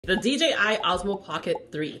The DJI Osmo Pocket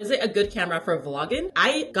 3. Is it a good camera for vlogging?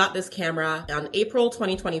 I got this camera on April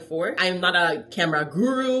 2024. I'm not a camera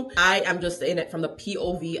guru. I am just in it from the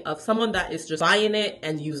POV of someone that is just buying it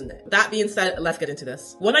and using it. That being said, let's get into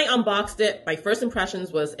this. When I unboxed it, my first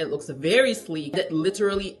impressions was it looks very sleek. It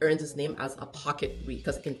literally earns its name as a pocket 3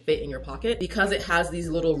 because it can fit in your pocket. Because it has these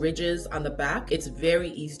little ridges on the back, it's very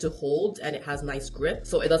easy to hold and it has nice grip.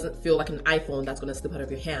 So it doesn't feel like an iPhone that's gonna slip out of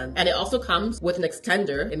your hand. And it also comes with an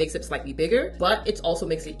extender. It makes it slightly bigger, but it also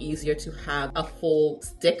makes it easier to have a full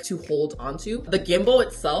stick to hold onto. The gimbal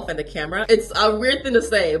itself and the camera, it's a weird thing to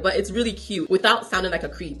say, but it's really cute without sounding like a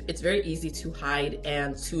creep. It's very easy to hide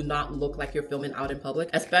and to not look like you're filming out in public,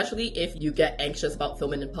 especially if you get anxious about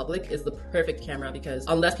filming in public. It's the perfect camera because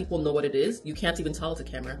unless people know what it is, you can't even tell it's a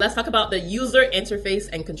camera. Let's talk about the user interface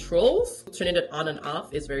and controls. Turning it on and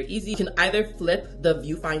off is very easy. You can either flip the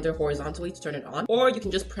viewfinder horizontally to turn it on, or you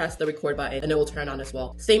can just press the record button and it will turn on as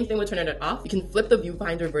well. Same thing with turning it off. You can flip the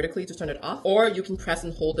viewfinder vertically to turn it off, or you can press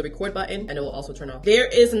and hold the record button and it will also turn off. There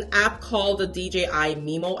is an app called the DJI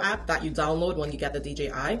Mimo app that you download when you get the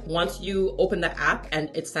DJI. Once you open the app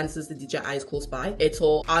and it senses the DJI is close by, it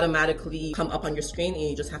will automatically come up on your screen and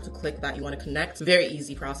you just have to click that you want to connect. Very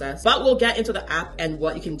easy process, but we'll get into the app and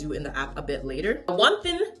what you can do in the app a bit later. One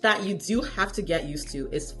thing that you do have to get used to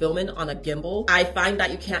is filming on a gimbal. I find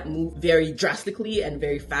that you can't move very drastically and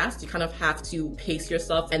very fast. You kind of have to pace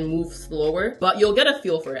yourself and move slower, but you'll get a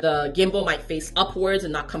feel for it. The gimbal might face upwards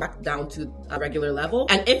and not come back down to a regular level.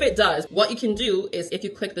 And if it does, what you can do is if you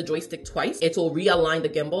click the joystick twice, it will realign the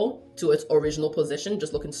gimbal to its original position,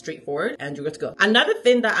 just looking straight forward, and you're good to go. Another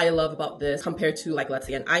thing that I love about this compared to, like, let's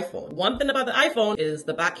say an iPhone. One thing about the iPhone is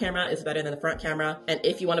the back camera is better than the front camera. And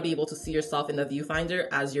if you want to be able to see yourself in the viewfinder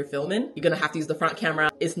as you're filming, you're going to have to use the front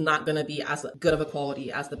camera. It's not going to be as good of a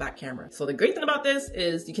quality as the back camera. So the great thing about this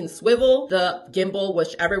is you can swivel the gimbal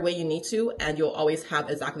whichever way you need to, and you'll always have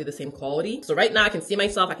exactly the same quality. So right now I can see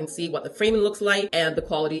myself, I can see what the framing looks like, and the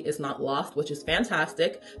quality is not lost, which is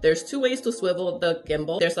fantastic. There's two ways to swivel the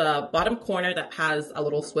gimbal. There's a bottom corner that has a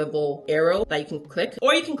little swivel arrow that you can click,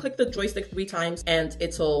 or you can click the joystick 3 times and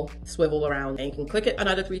it'll swivel around, and you can click it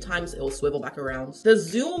another 3 times, it will swivel back around. The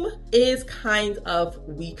zoom is kind of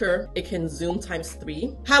weaker. It can zoom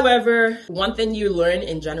 ×3. However, one thing you learn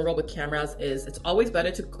in general with cameras is it's always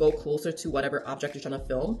better to go closer to whatever object you're trying to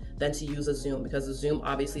film than to use a zoom, because the zoom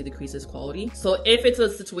obviously decreases quality. So if it's a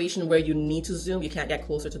situation where you need to zoom, you can't get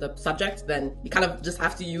closer to the subject, then you kind of just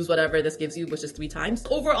have to use whatever this gives you, which is 3 times.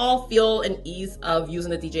 Overall feel and ease of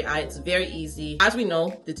using the DJI, it's very easy. As we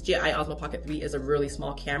know, the DJI Osmo Pocket 3 is a really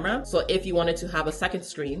small camera. So if you wanted to have a second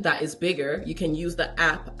screen that is bigger, you can use the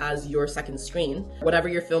app as your second screen. Whatever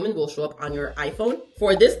you're filming will show up on your iPhone.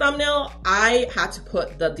 For this thumbnail, I had to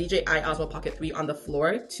put the DJI Osmo Pocket 3 on the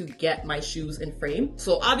floor to get my shoes in frame.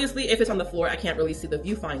 So obviously if it's on the floor, I can't really see the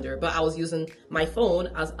viewfinder, but I was using my phone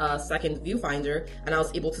as a second viewfinder and I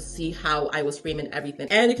was able to see how I was framing everything.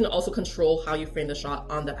 And you can also control how you frame the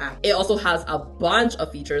shot on the app. It also has a bunch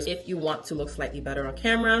of features if you want to look slightly better on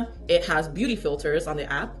camera. It has beauty filters on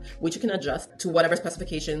the app, which you can adjust to whatever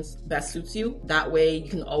specifications best suits you. That way you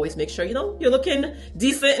can always make sure, you know, you're looking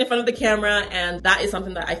decent in front of the camera, and that is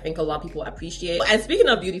something that I think a lot of people appreciate. And speaking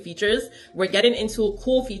of beauty features, we're getting into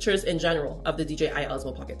cool features in general of the DJI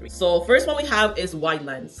Osmo Pocket 3. So first one we have is wide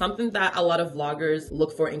lens. Something that a lot of vloggers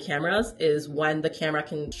look for in cameras is when the camera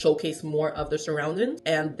can showcase more of their surroundings,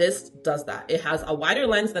 and this does that. It has a wider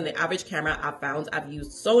lens than the average camera I've found. I've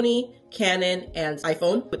used Sony, Canon, and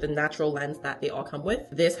iPhone with the natural lens that they all come with.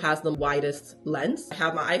 This has the widest lens. I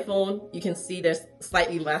have my iPhone. You can see there's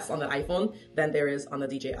slightly less on the iPhone than there is on the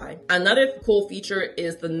DJI. Another cool feature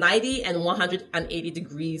is the 90 and 180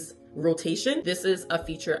 degrees rotation. This is a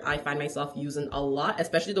feature I find myself using a lot,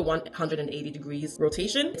 especially the 180 degrees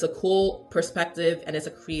rotation. It's a cool perspective and it's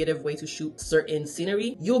a creative way to shoot certain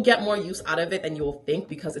scenery. You'll get more use out of it than you'll think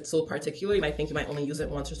because it's so particular. You might think you might only use it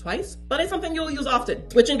once or twice, but it's something you'll use often.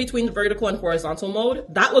 Switching between the vertical and horizontal mode,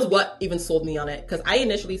 that was what even sold me on it, because I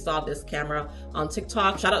initially saw this camera on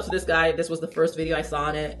TikTok. Shout out to this guy. This was the first video I saw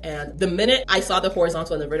on it, and the minute I saw the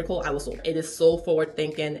horizontal and the vertical, I was sold. It is so forward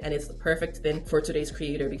thinking and it's the perfect thing for today's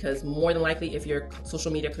creator, because more than likely if you're a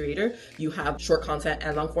social media creator, you have short content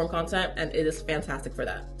and long form content, and it is fantastic for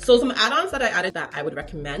that. So some add-ons that I added that I would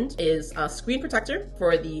recommend is a screen protector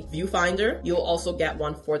for the viewfinder. You'll also get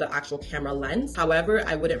one for the actual camera lens. However,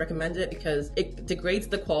 I wouldn't recommend it because it degrades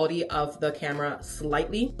the quality of the camera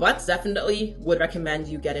slightly, but definitely would recommend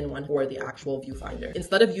you getting one for the actual viewfinder.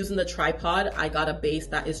 Instead of using the tripod, I got a base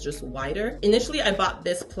that is just wider. Initially, I bought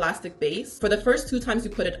this plastic base. For the first 2 times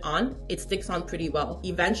you put it on, it sticks on pretty well.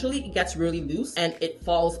 Eventually, usually it gets really loose and it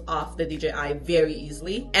falls off the DJI very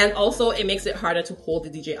easily. And also it makes it harder to hold the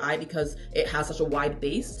DJI because it has such a wide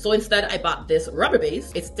base. So instead I bought this rubber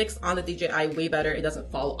base. It sticks on the DJI way better. It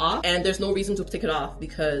doesn't fall off, and there's no reason to take it off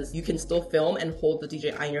because you can still film and hold the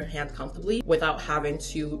DJI in your hand comfortably without having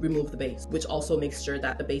to remove the base, which also makes sure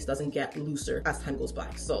that the base doesn't get looser as time goes by.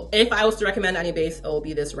 So if I was to recommend any base, it will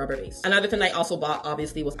be this rubber base. Another thing I also bought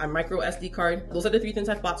obviously was a micro SD card. Those are the 3 things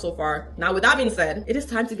I've bought so far. Now with that being said, it is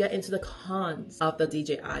time to get into the cons of the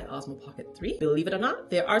DJI Osmo Pocket 3. Believe it or not,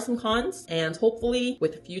 there are some cons, and hopefully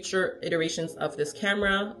with future iterations of this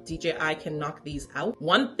camera, DJI can knock these out.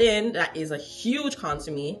 One thing that is a huge con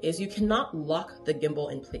to me is you cannot lock the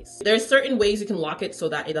gimbal in place. There's certain ways you can lock it so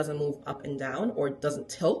that it doesn't move up and down or it doesn't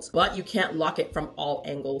tilt, but you can't lock it from all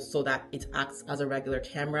angles so that it acts as a regular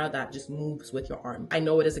camera that just moves with your arm. I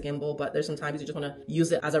know it is a gimbal, but there's sometimes you just want to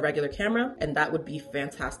use it as a regular camera, and that would be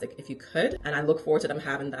fantastic if you could, and I look forward to them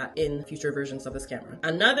having that in future versions of this camera.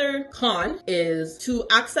 Another con is to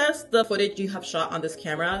access the footage you have shot on this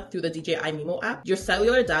camera through the DJI Mimo app, your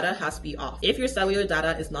cellular data has to be off. If your cellular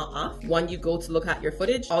data is not off, when you go to look at your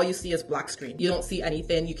footage, all you see is black screen. You don't see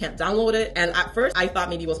anything, you can't download it, and at first I thought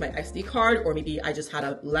maybe it was my SD card or maybe I just had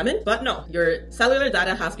a lemon, but no, your cellular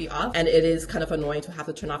data has to be off, and it is kind of annoying to have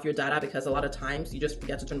to turn off your data because a lot of times you just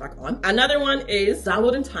forget to turn back on. Another one is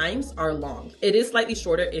downloading times are long. It is slightly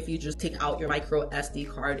shorter if you just take out your micro SD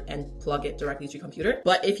card and plug it directly to your computer,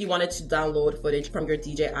 but if you wanted to download footage from your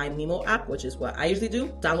DJI Mimo app, which is what I usually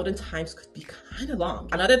do, downloading times could be kind of long.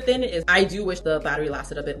 Another thing is I do wish the battery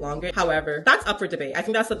lasted a bit longer. However, that's up for debate. I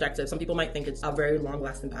think that's subjective. Some people might think it's a very long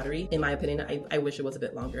lasting battery. In my opinion, I wish it was a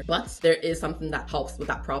bit longer, but there is something that helps with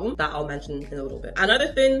that problem that I'll mention in a little bit. Another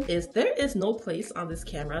thing is there is no place on this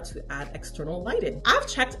camera to add external lighting. I've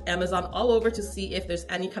checked Amazon all over to see if there's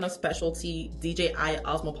any kind of specialty DJI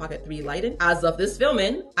Osmo Pocket 3 lighting. As of this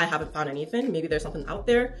filming, I haven't found anything. Maybe there's something out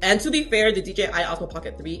there. And to be fair, the DJI Osmo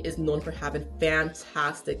Pocket 3 is known for having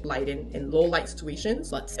fantastic lighting in low light situations,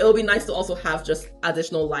 but it would be nice to also have just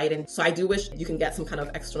additional lighting. So I do wish you can get some kind of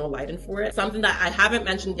external lighting for it. Something that I haven't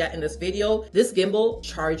mentioned yet in this video, this gimbal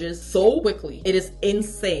charges so quickly. It is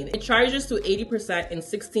insane. It charges to 80% in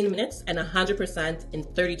 16 minutes and 100% in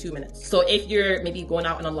 32 minutes. So if you're maybe going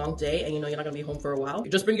out on a long day and you know you're not gonna be home for a while,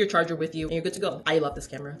 you just bring your charger with you and you're good to go. I love this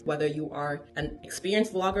camera. Whether you are an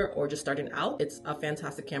experienced vlogger or just starting out, it's a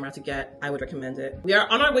fantastic camera to get. I would recommend it. We are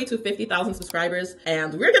on our way to 50,000 subscribers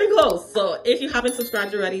and we're getting close. So if you haven't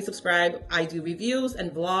subscribed already, subscribe. I do reviews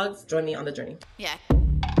and vlogs. Join me on the journey. Yeah.